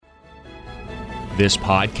This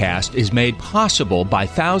podcast is made possible by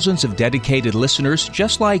thousands of dedicated listeners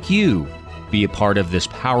just like you. Be a part of this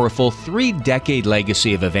powerful 3-decade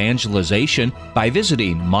legacy of evangelization by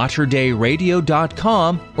visiting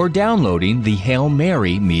materdeiradio.com or downloading the Hail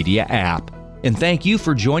Mary Media app. And thank you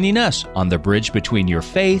for joining us on the bridge between your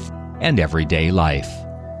faith and everyday life.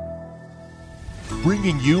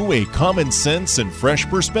 Bringing you a common sense and fresh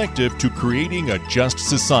perspective to creating a just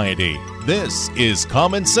society. This is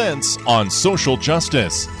Common Sense on Social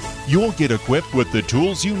Justice. You'll get equipped with the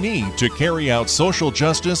tools you need to carry out social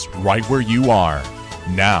justice right where you are.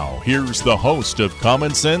 Now, here's the host of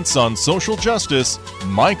Common Sense on Social Justice,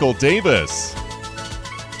 Michael Davis.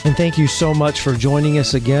 And thank you so much for joining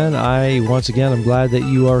us again. I'm glad that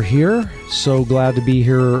you are here. So glad to be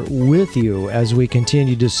here with you as we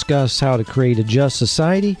continue to discuss how to create a just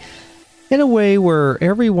society in a way where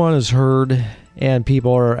everyone is heard and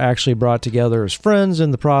people are actually brought together as friends in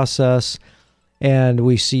the process. And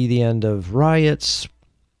we see the end of riots,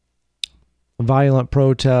 violent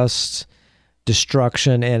protests,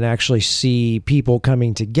 destruction, and actually see people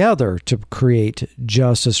coming together to create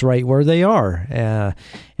justice right where they are. And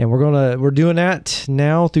we're doing that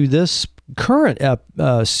now through this current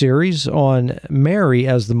series on Mary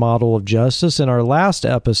as the model of justice. In our last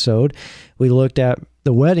episode, we looked at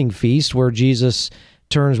the wedding feast where Jesus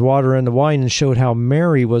turns water into wine and showed how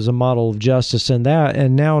Mary was a model of justice in that.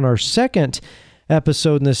 And now in our second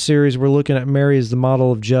episode in this series, we're looking at Mary as the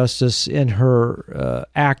model of justice in her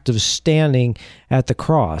act of standing at the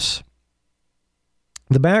cross.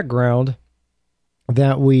 The background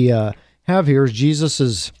that we have here is Jesus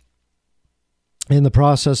is in the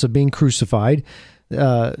process of being crucified,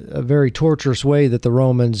 a very torturous way that the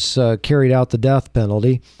Romans carried out the death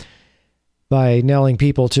penalty by nailing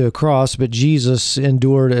people to a cross, but Jesus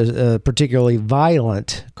endured a particularly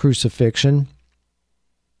violent crucifixion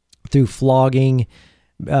through flogging,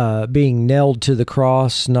 being nailed to the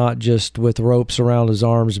cross, not just with ropes around his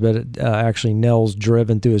arms, but actually nails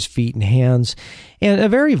driven through his feet and hands, and a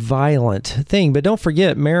very violent thing. But don't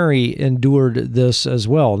forget, Mary endured this as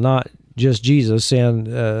well, not just Jesus, and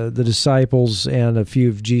the disciples and a few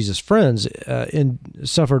of Jesus' friends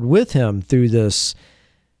suffered with him through this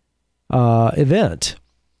event.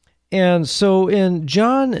 And so in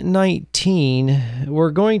John 19,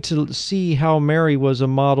 we're going to see how Mary was a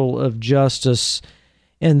model of justice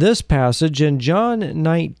in this passage. In John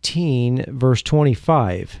 19, verse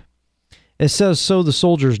 25, it says, "So the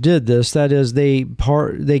soldiers did this," that is, they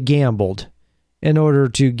gambled in order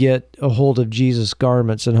to get a hold of Jesus'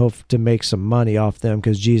 garments and hope to make some money off them,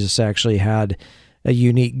 because Jesus actually had a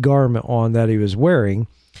unique garment on that he was wearing.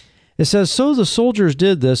 It says, "So the soldiers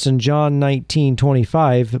did this," in John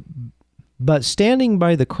 19:25, "but standing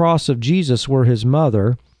by the cross of Jesus were his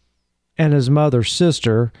mother and his mother's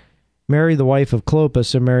sister, Mary the wife of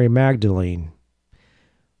Clopas, and Mary Magdalene.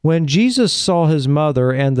 When Jesus saw his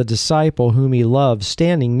mother and the disciple whom he loved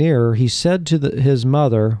standing near, he said to his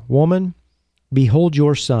mother, 'Woman, behold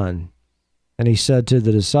your son.' And he said to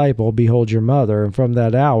the disciple, 'Behold your mother.' And from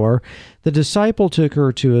that hour, the disciple took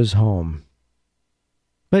her to his home."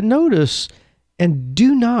 But notice, and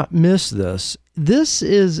do not miss this, this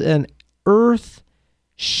is an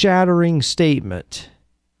earth-shattering statement.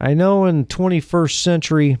 I know in 21st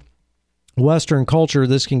century Western culture,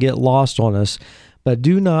 this can get lost on us, but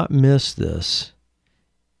do not miss this.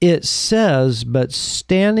 It says, "But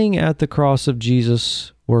standing at the cross of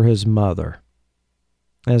Jesus were his mother,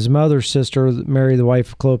 his mother's sister, Mary the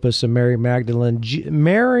wife of Clopas, and Mary Magdalene."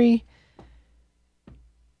 Mary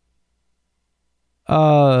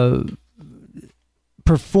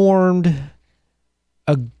performed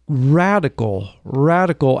a radical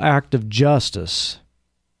act of justice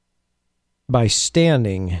by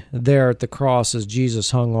standing there at the cross as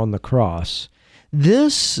Jesus hung on the cross.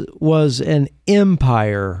 This was an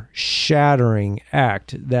empire-shattering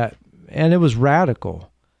act, and it was radical.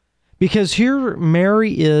 Because here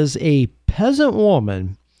Mary is a peasant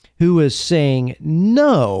woman who is saying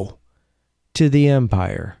no to the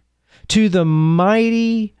empire, to the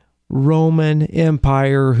mighty Roman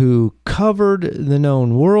Empire who covered the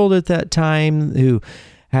known world at that time, who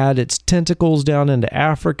had its tentacles down into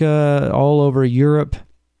Africa, all over Europe,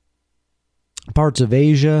 parts of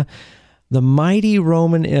Asia, the mighty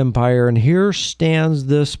Roman Empire. And here stands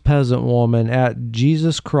this peasant woman at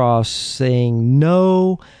Jesus' cross saying,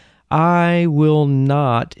 "No, I will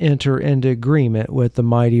not enter into agreement with the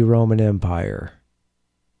mighty Roman Empire."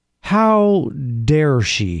 How dare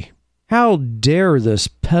she? How dare this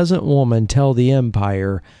peasant woman tell the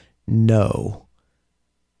empire, "No,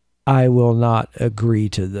 I will not agree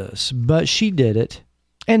to this"? But she did it.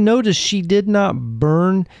 And notice she did not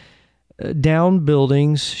burn down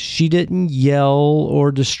buildings. She didn't yell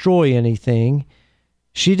or destroy anything.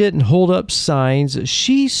 She didn't hold up signs.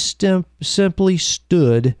 She simply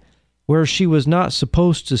stood where she was not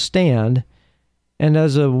supposed to stand. And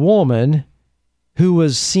as a woman who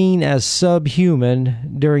was seen as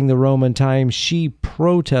subhuman during the Roman times, she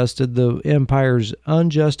protested the empire's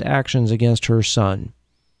unjust actions against her son.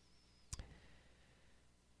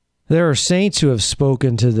 There are saints who have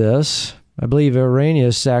spoken to this. I believe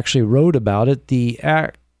Irenaeus actually wrote about it. The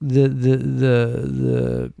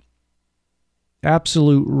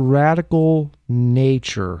absolute radical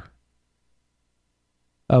nature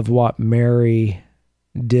of what Mary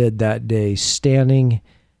did that day, standing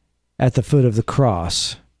at the foot of the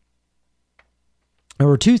cross. There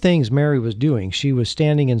were two things Mary was doing. She was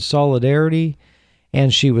standing in solidarity,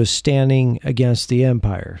 and she was standing against the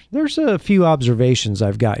empire. There's a few observations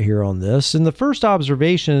I've got here on this. And the first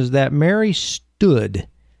observation is that Mary stood.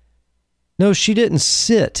 No, she didn't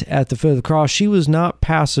sit at the foot of the cross. She was not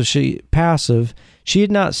passive. She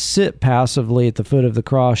did not sit passively at the foot of the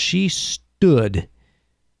cross. She stood.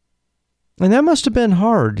 And that must have been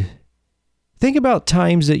hard. Think about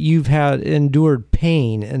times that you've had endured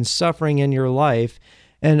pain and suffering in your life,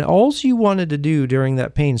 and all you wanted to do during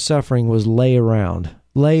that pain and suffering was lay around.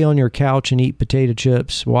 Lay on your couch and eat potato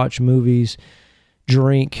chips, watch movies,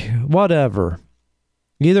 drink, whatever.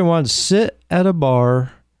 You either want to sit at a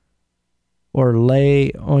bar or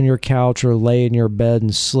lay on your couch or lay in your bed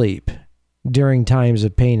and sleep during times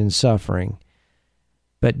of pain and suffering.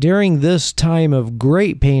 But during this time of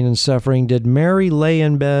great pain and suffering, did Mary lay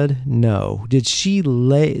in bed? No. Was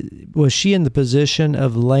she in the position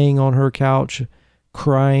of laying on her couch,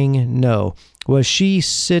 crying? No. Was she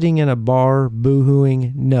sitting in a bar,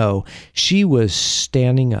 boo-hooing? No. She was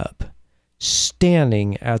standing up,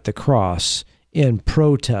 standing at the cross in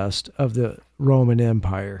protest of the Roman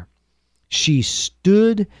Empire. She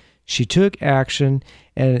stood, she took action,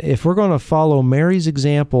 and if we're going to follow Mary's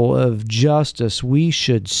example of justice, we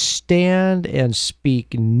should stand and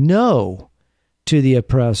speak no to the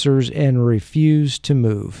oppressors and refuse to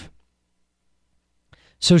move.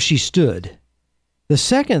 So she stood. The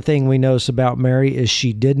second thing we notice about Mary is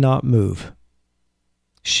she did not move.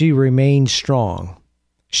 She remained strong.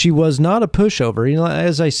 She was not a pushover. You know,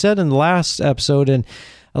 as I said in the last episode, and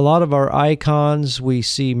a lot of our icons, we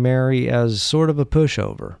see Mary as sort of a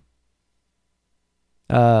pushover.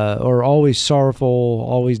 Or always sorrowful,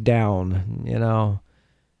 always down, you know.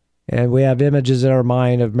 And we have images in our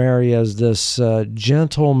mind of Mary as this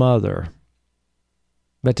gentle mother.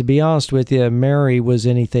 But to be honest with you, Mary was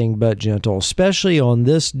anything but gentle. Especially on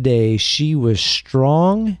this day, she was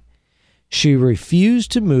strong. She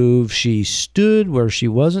refused to move. She stood where she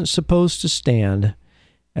wasn't supposed to stand.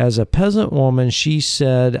 As a peasant woman, she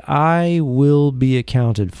said, I will be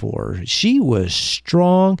accounted for. She was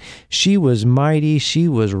strong. She was mighty. She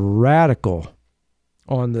was radical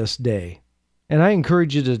on this day. And I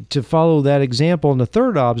encourage you to follow that example. And the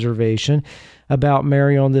third observation about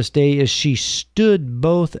Mary on this day is she stood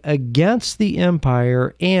both against the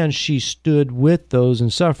empire and she stood with those in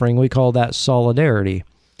suffering. We call that solidarity.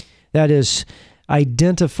 That is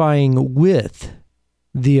identifying with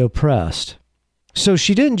the oppressed. So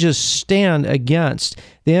she didn't just stand against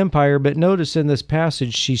the empire, but notice in this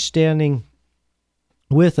passage, she's standing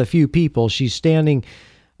with a few people. She's standing,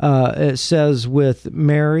 it says, with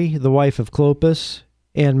Mary, the wife of Clopas,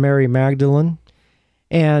 and Mary Magdalene.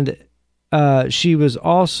 And she was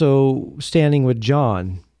also standing with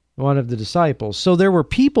John, one of the disciples. So there were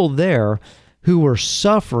people there who were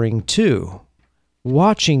suffering too,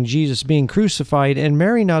 watching Jesus being crucified. And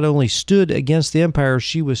Mary not only stood against the empire,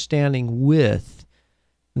 she was standing with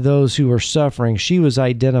those who were suffering. She was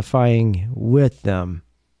identifying with them.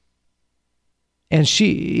 And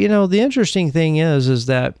she, you know, the interesting thing is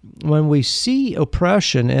that when we see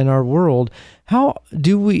oppression in our world, how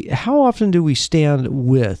often do we stand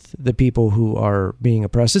with the people who are being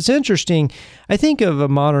oppressed? It's interesting. I think of a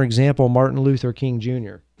modern example, Martin Luther King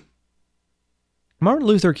Jr. Martin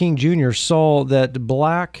Luther King Jr. saw that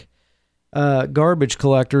black garbage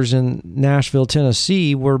collectors in Nashville,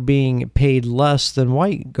 Tennessee were being paid less than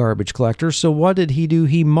white garbage collectors. So what did he do?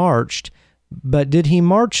 He marched. But did he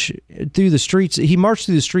march through the streets? He marched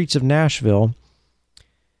through the streets of Nashville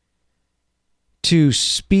to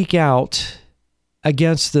speak out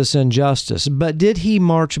against this injustice. But did he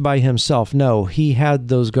march by himself? No, he had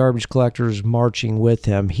those garbage collectors marching with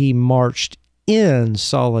him. He marched in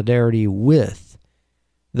solidarity with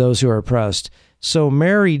those who are oppressed. So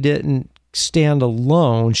Mary didn't stand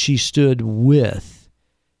alone. She stood with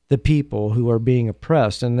the people who are being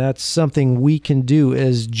oppressed. And that's something we can do,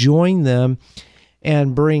 is join them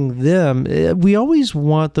and bring them. We always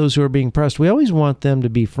want those who are being pressed, we always want them to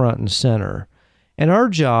be front and center. And our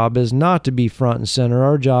job is not to be front and center.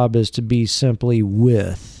 Our job is to be simply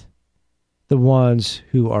with the ones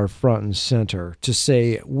who are front and center, to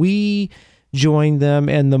say we join them.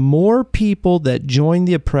 And the more people that join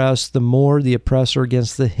the oppressed, the more the oppressor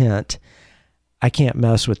gets the hint, I can't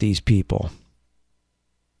mess with these people.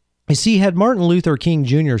 You see, had Martin Luther King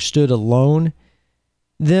Jr. stood alone,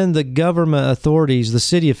 then the government authorities, the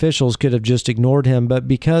city officials, could have just ignored him. But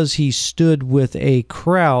because he stood with a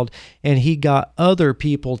crowd and he got other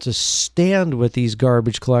people to stand with these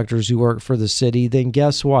garbage collectors who work for the city, then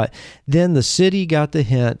guess what? Then the city got the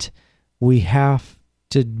hint, we have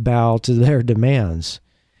to bow to their demands.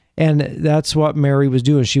 And that's what Mary was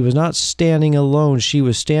doing. She was not standing alone. She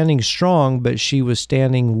was standing strong, but she was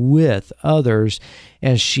standing with others.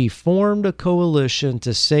 And she formed a coalition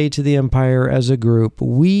to say to the empire as a group,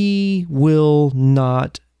 we will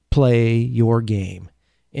not play your game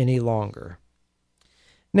any longer.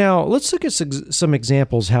 Now, let's look at some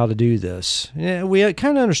examples how to do this. We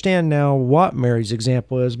kind of understand now what Mary's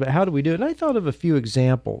example is, but how do we do it? And I thought of a few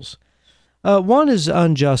examples. One is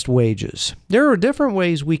unjust wages. There are different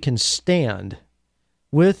ways we can stand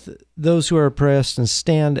with those who are oppressed and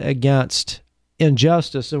stand against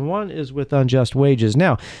injustice, and one is with unjust wages.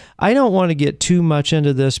 Now, I don't want to get too much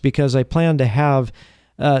into this because I plan to have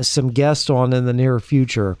some guests on in the near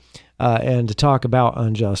future and to talk about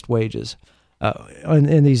unjust wages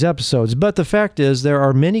in these episodes. But the fact is, there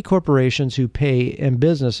are many corporations who pay and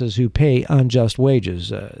businesses who pay unjust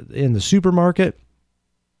wages. In the supermarket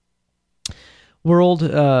world,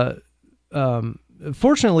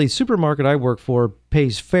 fortunately, the supermarket I work for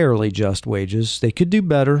pays fairly just wages. They could do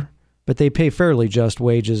better, but they pay fairly just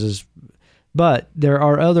wages. But there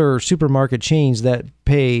are other supermarket chains that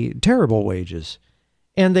pay terrible wages.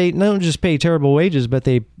 And they don't just pay terrible wages, but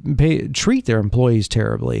they treat their employees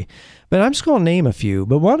terribly. But I'm just going to name a few.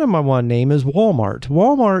 But one of them I want to name is Walmart.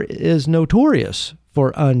 Walmart is notorious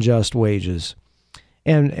for unjust wages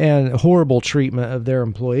and horrible treatment of their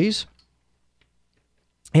employees.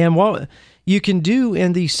 And what you can do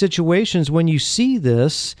in these situations when you see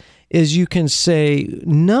this is you can say,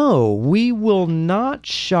 no, we will not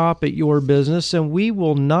shop at your business and we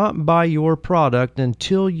will not buy your product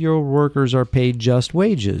until your workers are paid just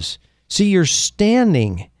wages. See, you're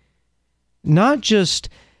standing, not just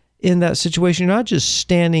in that situation, you're not just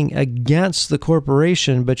standing against the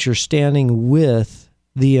corporation, but you're standing with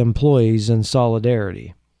the employees in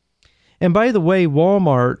solidarity. And by the way,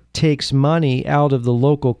 Walmart takes money out of the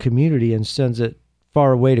local community and sends it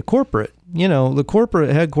far away to corporate. You know, the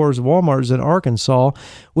corporate headquarters of Walmart is in Arkansas,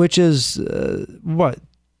 which is,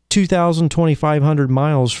 2,500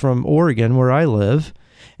 miles from Oregon, where I live.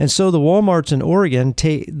 And so the Walmarts in Oregon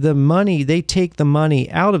take the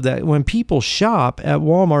money out of that. When people shop at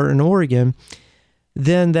Walmart in Oregon,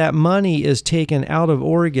 then that money is taken out of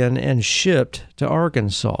Oregon and shipped to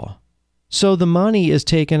Arkansas. So the money is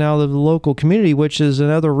taken out of the local community, which is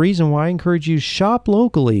another reason why I encourage you to shop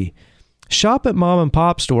locally. Shop at mom and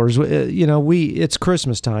pop stores. It's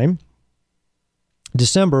Christmas time,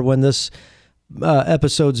 December, when this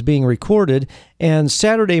episode's being recorded, and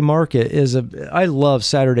Saturday Market I love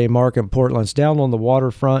Saturday Market in Portland. It's down on the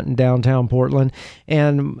waterfront in downtown Portland,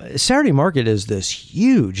 and Saturday Market is this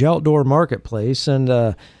huge outdoor marketplace,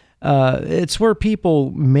 and it's where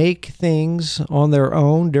people make things on their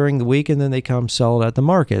own during the week, and then they come sell it at the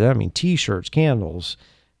market. I mean, T-shirts, candles,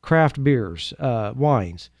 craft beers,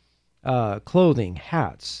 wines, clothing,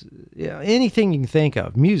 hats, anything you can think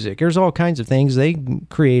of, music. There's all kinds of things. They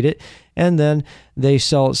create it, and then they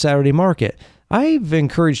sell at Saturday Market. I've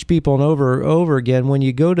encouraged people over again, when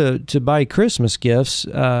you go to buy Christmas gifts,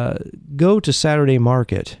 go to Saturday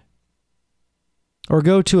Market. Or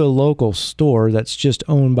go to a local store that's just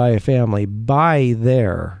owned by a family. Buy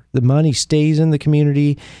there. The money stays in the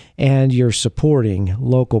community, and you're supporting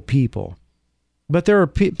local people. But there are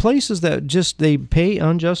places that they pay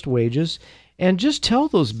unjust wages, and just tell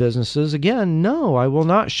those businesses, again, no, I will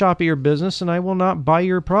not shop at your business, and I will not buy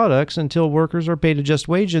your products until workers are paid a just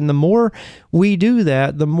wage. And the more we do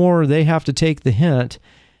that, the more they have to take the hint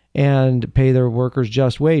and pay their workers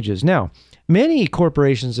just wages. Now, many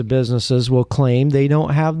corporations and businesses will claim they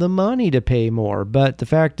don't have the money to pay more, but the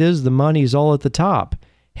fact is the money's all at the top.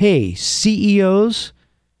 Hey, CEOs,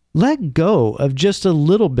 let go of just a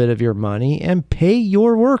little bit of your money and pay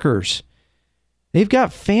your workers. They've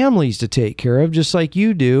got families to take care of just like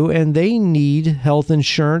you do, and they need health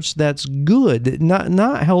insurance that's good,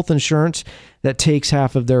 not health insurance that takes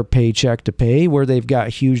half of their paycheck to pay, where they've got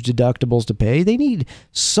huge deductibles to pay. They need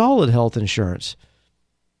solid health insurance.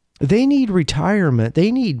 They need retirement.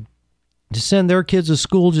 They need to send their kids to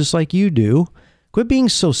school just like you do. Quit being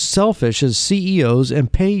so selfish as CEOs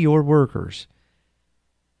and pay your workers.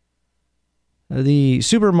 The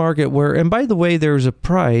supermarket and by the way, there's a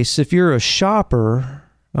price. If you're a shopper,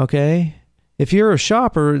 okay? If you're a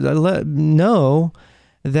shopper, know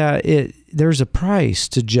that there's a price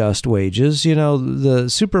to just wages. You know, the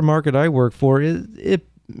supermarket I work for,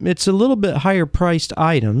 it's a little bit higher priced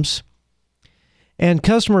items. And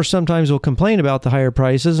customers sometimes will complain about the higher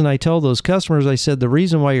prices. And I tell those customers, I said, the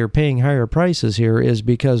reason why you're paying higher prices here is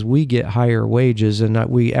because we get higher wages and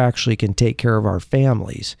that we actually can take care of our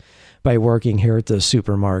families by working here at the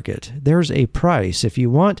supermarket. There's a price. If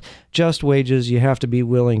you want just wages, you have to be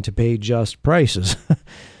willing to pay just prices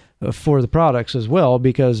for the products as well,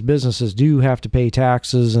 because businesses do have to pay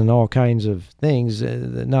taxes and all kinds of things,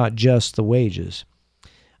 not just the wages.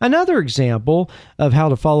 Another example of how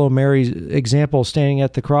to follow Mary's example standing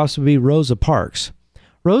at the cross would be Rosa Parks.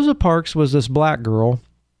 Rosa Parks was this black girl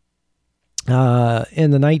in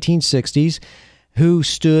the 1960s who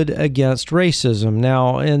stood against racism.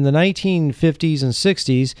 Now, in the 1950s and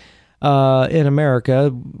 60s in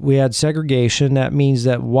America, we had segregation. That means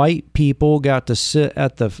that white people got to sit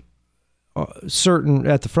at the front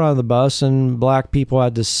of the bus, and black people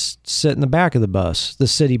had to sit in the back of the bus, the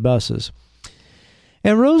city buses.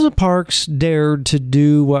 And Rosa Parks dared to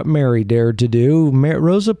do what Mary dared to do.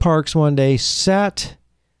 Rosa Parks one day sat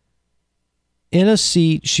in a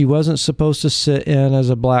seat she wasn't supposed to sit in as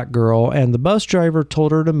a black girl, and the bus driver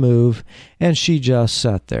told her to move, and she just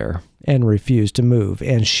sat there and refused to move.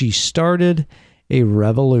 And she started a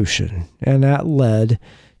revolution, and that led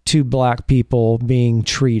to black people being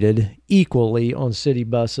treated equally on city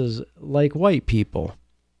buses like white people.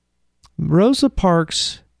 Rosa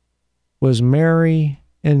Parks was Mary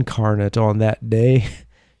incarnate on that day.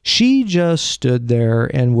 She just stood there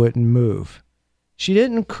and wouldn't move. She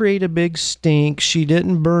didn't create a big stink. She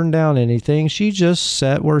didn't burn down anything. She just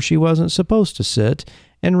sat where she wasn't supposed to sit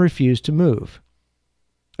and refused to move.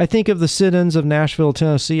 I think of the sit-ins of Nashville,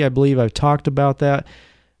 Tennessee. I believe I've talked about that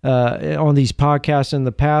on these podcasts in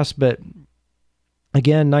the past, but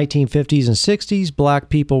again, 1950s and 60s, black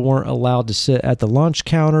people weren't allowed to sit at the lunch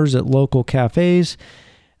counters at local cafes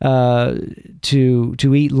to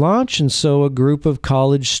eat lunch, and so a group of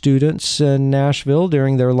college students in Nashville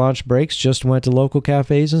during their lunch breaks just went to local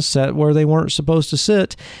cafes and sat where they weren't supposed to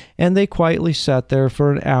sit, and they quietly sat there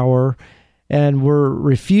for an hour and were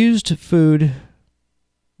refused food,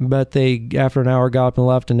 but they, after an hour, got up and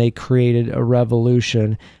left, and they created a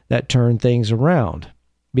revolution that turned things around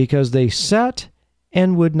because they sat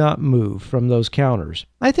and would not move from those counters.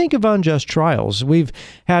 I think of unjust trials. We've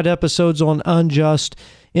had episodes on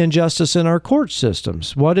injustice in our court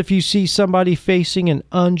systems. What if you see somebody facing an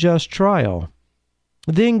unjust trial?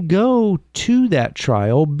 Then go to that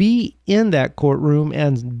trial, be in that courtroom,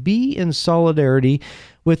 and be in solidarity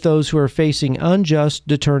with those who are facing unjust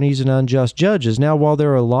attorneys and unjust judges. Now, while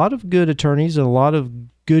there are a lot of good attorneys and a lot of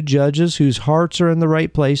good judges whose hearts are in the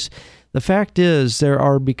right place, the fact is there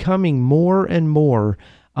are becoming more and more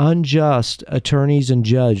unjust attorneys and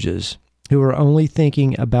judges who are only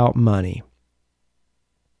thinking about money.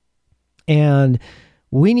 And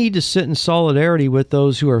we need to sit in solidarity with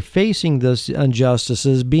those who are facing these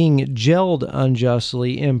injustices, being jailed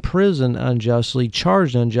unjustly, imprisoned unjustly,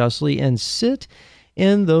 charged unjustly, and sit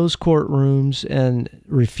in those courtrooms and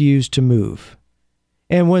refuse to move.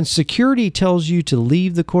 And when security tells you to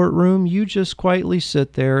leave the courtroom, you just quietly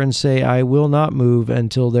sit there and say, I will not move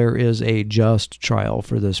until there is a just trial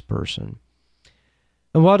for this person.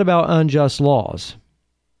 And what about unjust laws?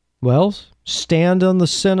 Well, stand on the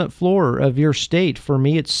Senate floor of your state. For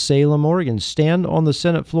me, it's Salem, Oregon. Stand on the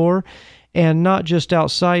Senate floor, and not just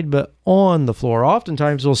outside, but on the floor.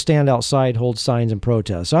 Oftentimes, we'll stand outside, hold signs, and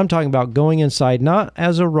protest. So I'm talking about going inside, not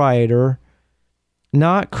as a rioter,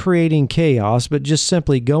 not creating chaos, but just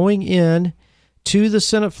simply going in to the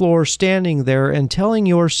Senate floor, standing there, and telling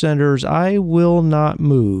your senators, I will not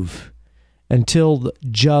move until the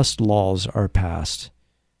just laws are passed.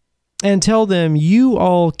 And tell them, you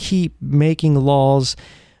all keep making laws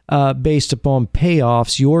based upon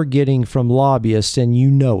payoffs you're getting from lobbyists, and you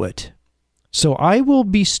know it. So I will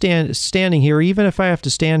be standing here, even if I have to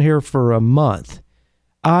stand here for a month.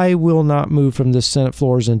 I will not move from the Senate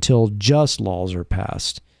floors until just laws are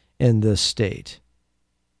passed in this state.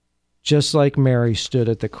 Just like Mary stood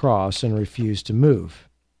at the cross and refused to move.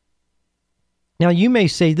 Now, you may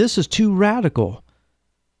say this is too radical.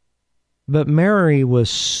 But Mary was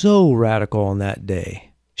so radical on that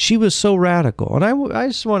day. She was so radical. And I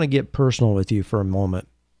just want to get personal with you for a moment.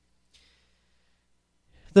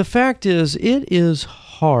 The fact is, it is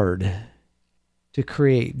hard to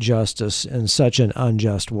create justice in such an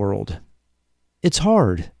unjust world. It's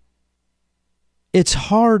hard. It's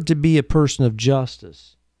hard to be a person of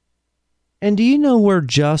justice. And do you know where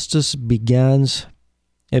justice begins?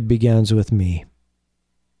 It begins with me.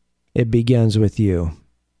 It begins with you.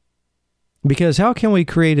 Because how can we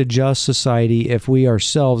create a just society if we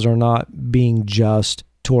ourselves are not being just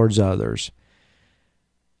towards others?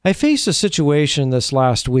 I faced a situation this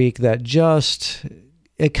last week that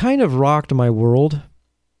it kind of rocked my world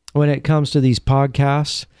when it comes to these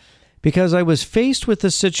podcasts, because I was faced with a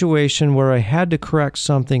situation where I had to correct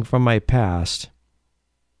something from my past.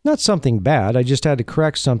 Not something bad, I just had to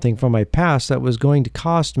correct something from my past that was going to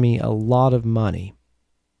cost me a lot of money.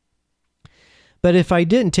 But if I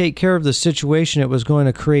didn't take care of the situation, it was going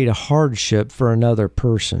to create a hardship for another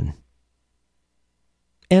person.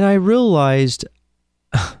 And I realized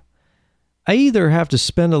I either have to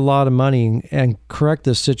spend a lot of money and correct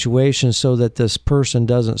this situation so that this person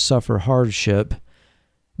doesn't suffer hardship,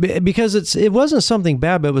 because it wasn't something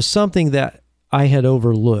bad, but it was something that I had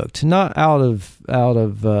overlooked, not out of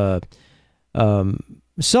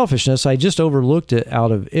selfishness. I just overlooked it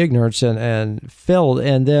out of ignorance and failed.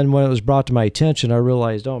 And then when it was brought to my attention, I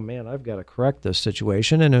realized, oh man, I've got to correct this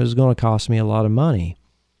situation, and it was going to cost me a lot of money.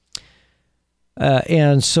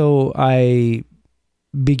 And so I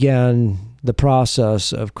began the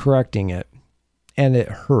process of correcting it, and it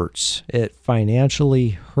hurts. It financially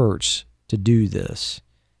hurts to do this.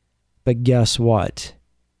 But guess what?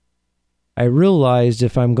 I realized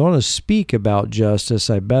if I'm going to speak about justice,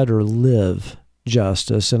 I better live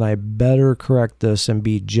justice, and I better correct this and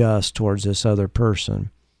be just towards this other person.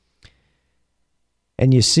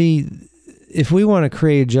 And you see, if we want to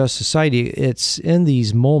create a just society, it's in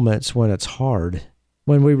these moments when it's hard,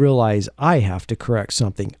 when we realize I have to correct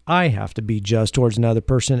something, I have to be just towards another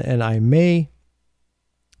person, and I may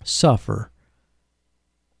suffer.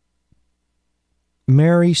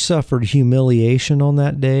 Mary suffered humiliation on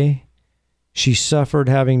that day. She suffered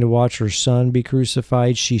having to watch her son be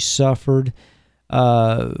crucified. She suffered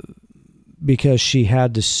because she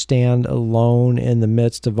had to stand alone in the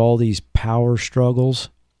midst of all these power struggles.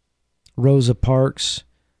 Rosa Parks,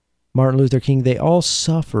 Martin Luther King, they all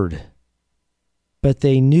suffered, but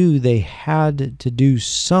they knew they had to do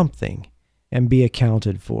something and be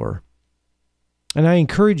accounted for. And I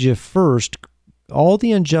encourage you, first, all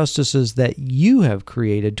the injustices that you have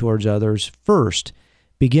created towards others, first,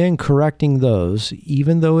 begin correcting those,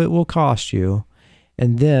 even though it will cost you,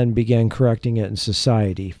 and then begin correcting it in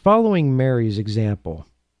society, following Mary's example.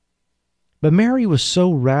 But Mary was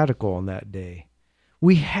so radical on that day.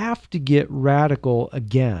 We have to get radical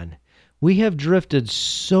again. We have drifted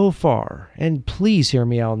so far, and please hear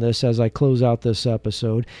me out on this as I close out this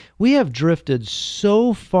episode. We have drifted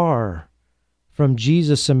so far from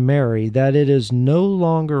Jesus and Mary that it is no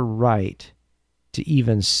longer right to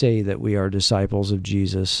even say that we are disciples of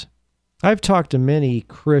Jesus. I've talked to many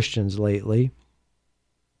Christians lately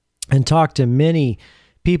and talked to many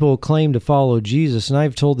people who claim to follow Jesus, and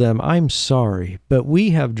I've told them, I'm sorry, but we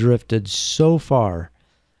have drifted so far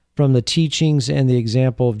from the teachings and the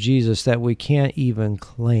example of Jesus that we can't even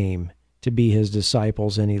claim to be his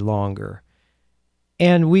disciples any longer.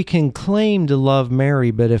 And we can claim to love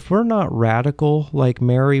Mary, but if we're not radical like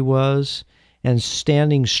Mary was and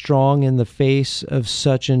standing strong in the face of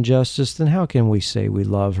such injustice, then how can we say we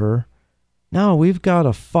love her? No, we've got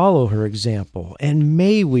to follow her example. And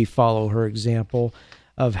may we follow her example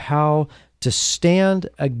of how to stand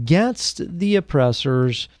against the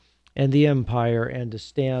oppressors and the empire and to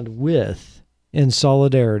stand in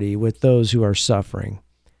solidarity with those who are suffering.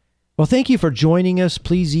 Well, thank you for joining us.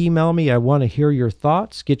 Please email me. I want to hear your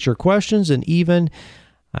thoughts, get your questions, and even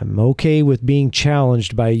I'm okay with being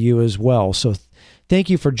challenged by you as well. So thank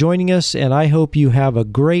you for joining us, and I hope you have a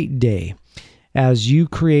great day as you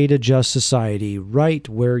create a just society right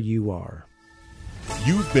where you are.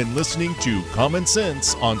 You've been listening to Common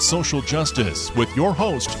Sense on Social Justice with your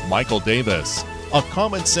host, Michael Davis. A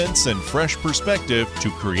common sense and fresh perspective to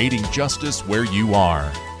creating justice where you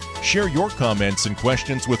are. Share your comments and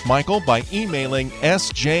questions with Michael by emailing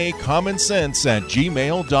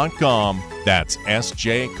sjcommonsense@gmail.com. That's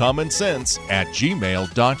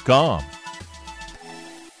sjcommonsense@gmail.com.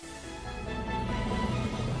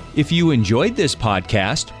 If you enjoyed this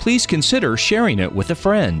podcast, please consider sharing it with a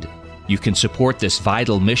friend. You can support this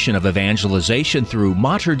vital mission of evangelization through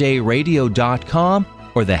materdeiradio.com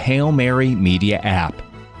or the Hail Mary Media app.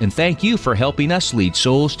 And thank you for helping us lead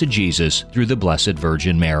souls to Jesus through the Blessed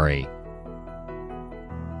Virgin Mary.